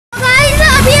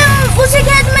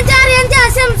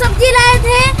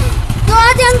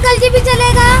Uncle जी भी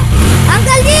चलेगा।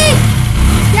 Uncle जी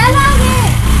क्या लाओगे?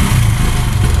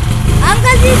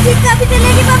 अंकल जी चिक्का भी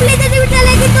चलेगी, बबली दीदी भी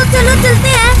चलेगी, तो चलो चलते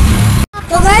हैं।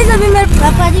 तो गाइस अभी मेरे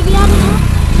पापा जी भी आ रहे हैं।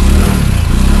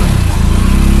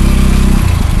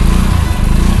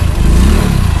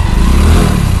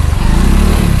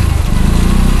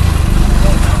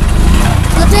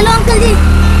 तो चलो अंकल जी,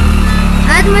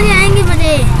 आज मजे आएंगे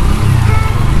मजे।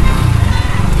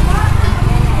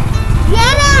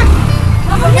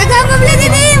 देखो बबली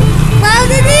दीदी, बाबू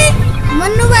दीदी,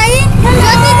 मन्नू भाई,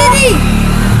 ज्योति दीदी।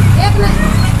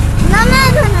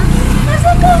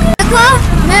 देखो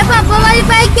मेरे पापा वाली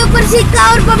बाइक के ऊपर सिक्का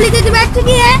और बबली दीदी बैठ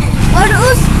चुकी है और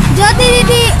उस ज्योति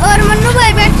दीदी और मन्नू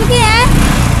भाई बैठ चुके हैं।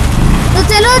 तो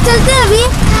चलो चलते हैं अभी।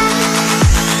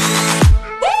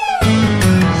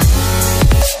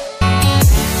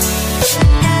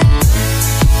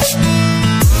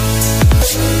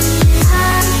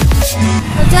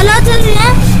 तो चलो चल रही है।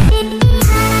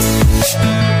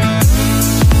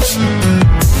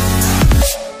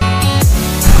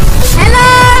 हेलो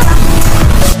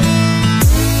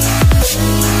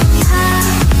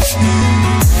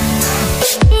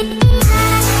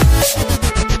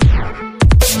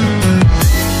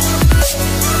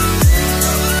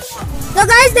तो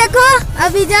गाइस देखो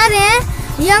अभी जा रहे हैं।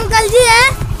 ये अंकल जी है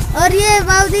और ये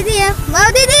बाबू दीदी है।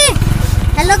 बाबू दीदी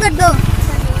हेलो कर दो।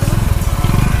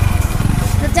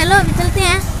 तो चलो अभी चलते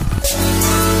हैं।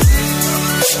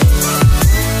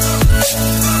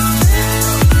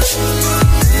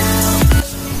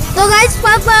 तो गाइस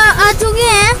पापा आ चुके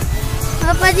हैं,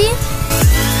 पापा जी।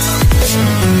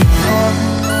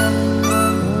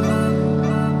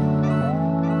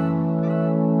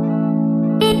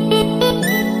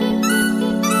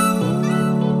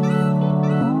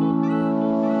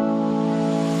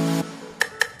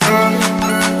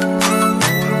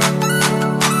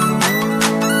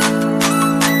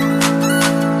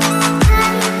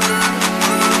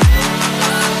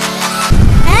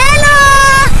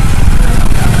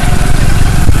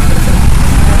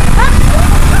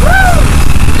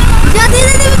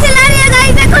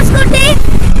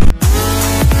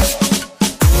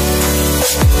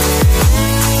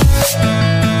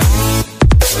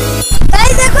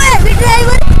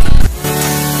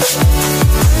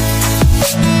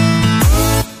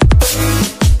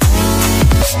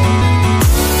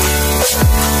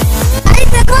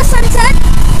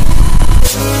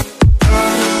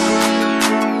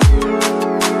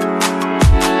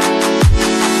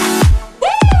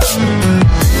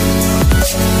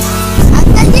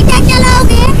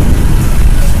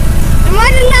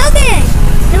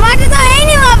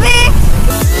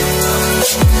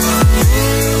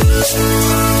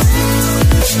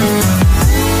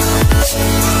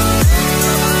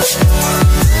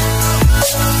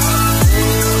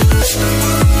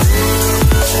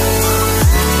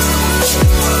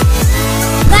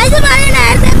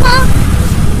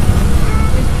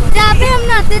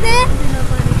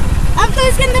 अब तो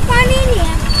इसके अंदर पानी ही नहीं है।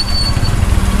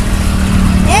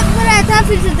 एक बार आया था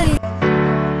फिर से दल।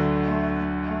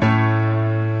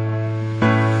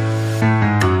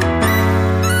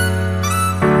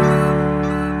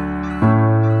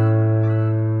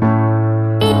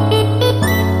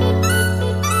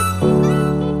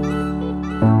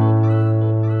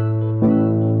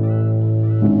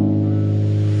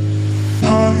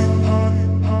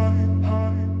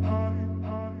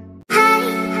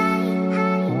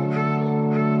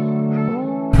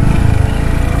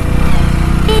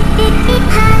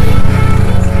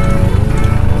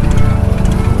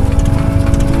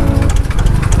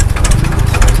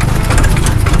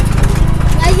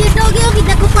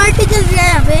 पार्टी चल रही है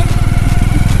यहाँ पे,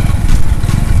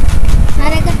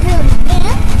 सारे इकट्ठे हो चुके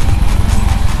हैं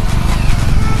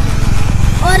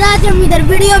और आज हम इधर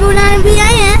वीडियो बनाने भी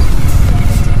आए हैं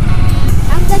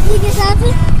अंकल जी के साथ।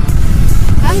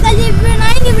 अंकल जी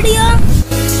बनाएंगे वीडियो।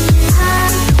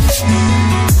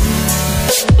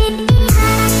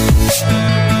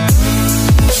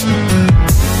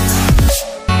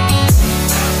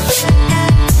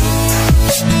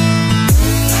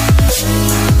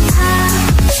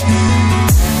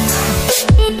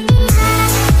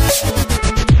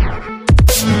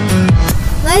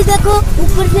 गाइस देखो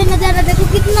ऊपर से नजारा देखो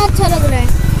कितना अच्छा लग रहा है।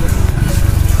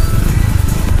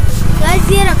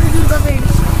 गाइस ये रखा खजूर का पेड़,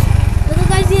 देखो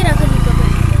गाइस ये रखा खजूर का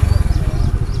पेड़।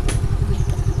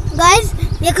 गाइस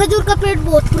ये खजूर का पेड़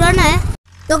बहुत पुराना है।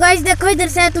 तो गाइस देखो इधर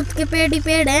सहतूत के पेड़ ही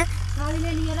पेड़ है।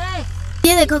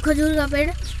 ये देखो खजूर का पेड़,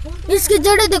 इसकी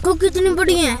जड़ें देखो कितनी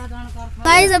बड़ी हैं।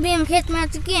 गाइस अभी हम खेत में आ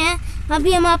चुके हैं,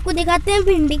 अभी हम आपको दिखाते हैं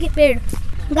भिंडी के पेड़।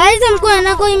 गाइस हमको है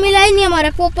ना कोई मिला ही नहीं, हमारा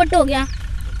पोपट हो गया।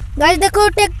 गाइस देखो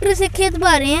ट्रैक्टर से खेत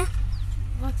बा रहे हैं।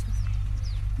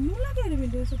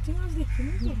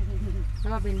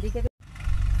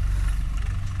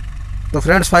 तो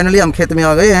फ्रेंड्स फाइनली हम खेत में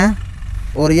आ गए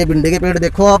हैं और ये भिंडी के पेड़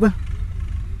देखो आप।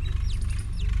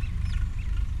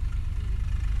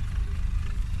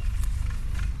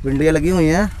 भिंडियाँ लगी हुई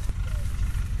हैं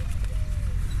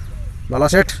लाला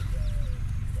सेठ।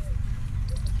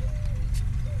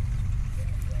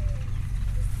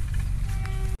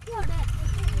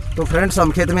 तो फ्रेंड्स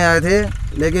हम खेत में आए थे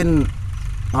लेकिन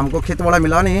हमको खेत वाला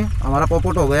मिला नहीं, हमारा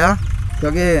पोपट हो गया,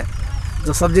 क्योंकि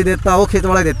जो सब्जी देता है वो खेत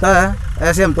वाला देता है,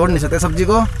 ऐसे हम तोड़ नहीं सकते सब्जी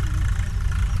को।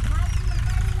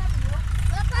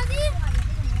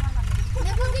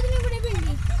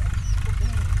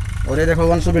 और ये देखो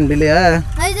वंशु भिंडी ले आया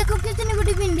है, देखो कितनी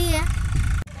बड़ी भिंडी है।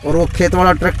 और वो खेत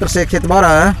वाला ट्रैक्टर से खेत बाहर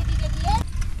आया है।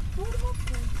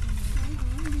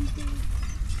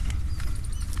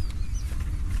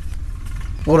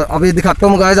 और अभी दिखाता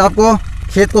हूँ गाइस आपको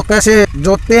खेत को कैसे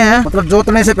जोतते हैं, मतलब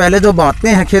जोतने से पहले जो बांधते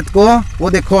हैं खेत को, वो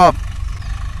देखो आप।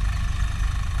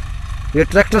 ये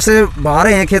ट्रैक्टर से बहा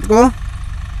रहे हैं खेत को।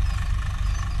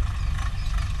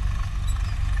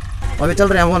 अभी चल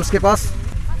रहे हैं वंश के पास।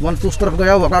 वंश उस तरफ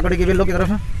गया हुआ काकड़ी की बेलों की तरफ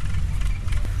है।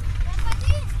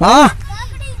 हाँ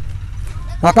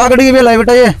हाँ काकड़ी की बेल है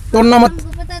बेटा, ये तोड़ना मत,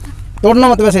 तोड़ना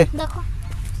मत। वैसे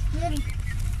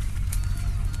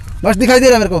बस दिखाई दे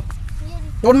रहा है मेरे को,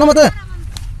 तोड़ना मत है।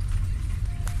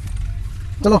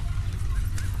 चलो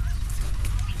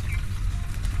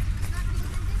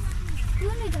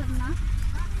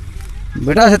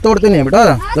बेटा, ऐसे तोड़ते नहीं है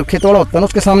बेटा, जब खेत वाला होता है ना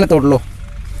उसके सामने तोड़ लो,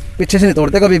 पीछे से नहीं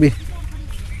तोड़ते कभी भी।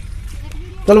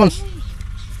 चलो वंश।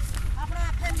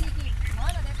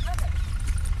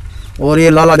 और ये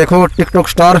लाला देखो टिकटॉक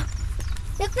स्टार।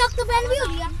 टिकटॉक तो बैन भी हो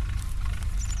गया,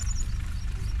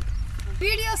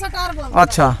 वीडियो स्टार बोल।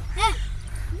 अच्छा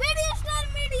वीडियो स्टार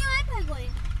वीडियो है भाई कोई।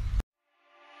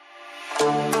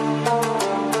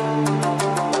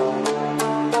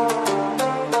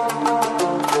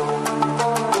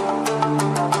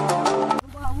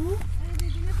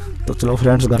 तो चलो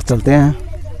फ्रेंड्स घर चलते हैं।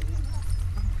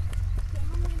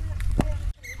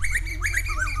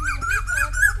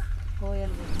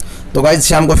 तो गाइस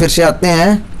शाम को फिर से आते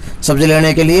हैं सब्जी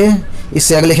लेने के लिए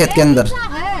इससे अगले खेत के अंदर।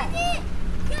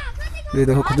 ये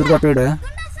देखो खजूर का पेड़ है।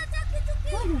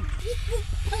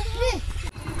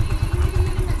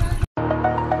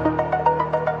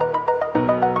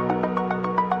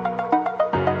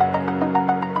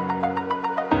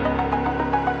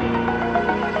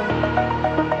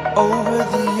 Over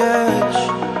the edge,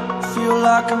 feel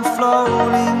like I'm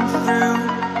floating through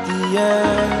the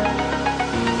air.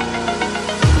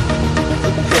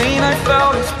 The pain I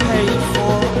felt is paid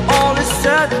for, all is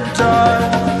said and done.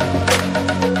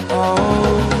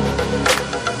 Oh,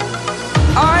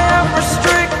 I am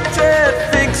restricted,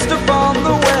 fixed upon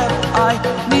the web. I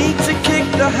need to kick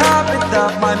the habit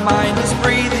that my mind is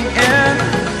breathing in.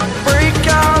 Break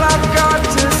out, I've got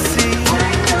to see.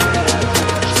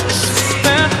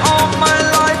 Spent all my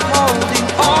life holding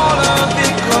all of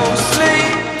it closely.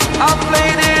 I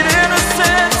played it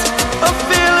innocent, a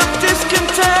feel of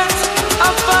discontent.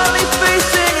 I'm finally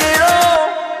facing it all,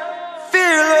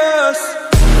 fearless.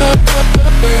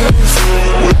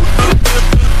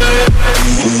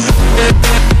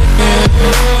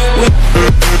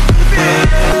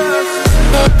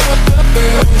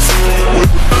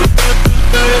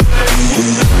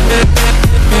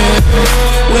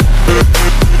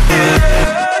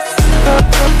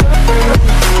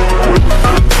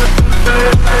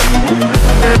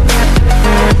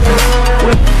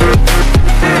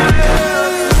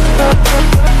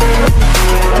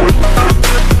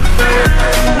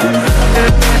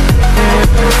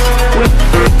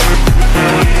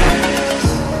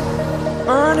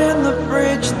 Burning the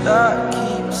bridge that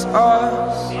keeps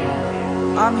us.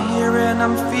 I'm here and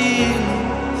I'm feeling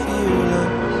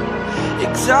fearless.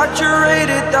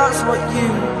 Exaggerated, that's what you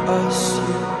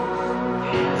assume.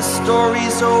 The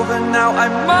story's over now, I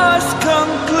must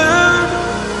conclude.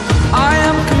 I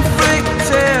am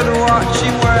conflicted,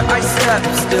 watching where I step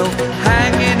still,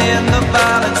 hanging in the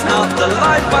balance. Not the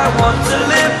life I want to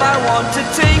live, I want to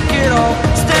take it all.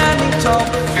 Standing tall,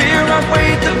 fear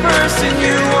outweighed the person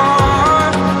you are.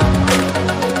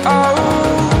 Oh,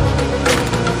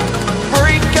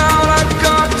 break out, I've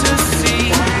got to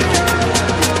see.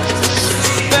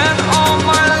 Spent all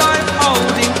my life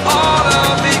holding all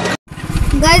of it.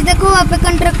 Guys देखो वहाँ पे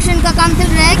construction का काम चल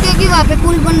रहा है, क्योंकि वहाँ पे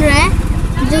पुल बन रहा है,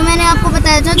 जो मैंने आपको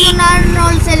बताया था, जो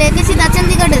नारनौल से लेके सीधा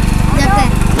चंडीगढ़ जाता है।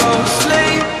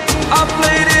 I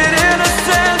played it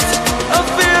innocent, a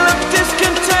feel of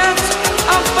discontent.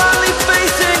 I'm finally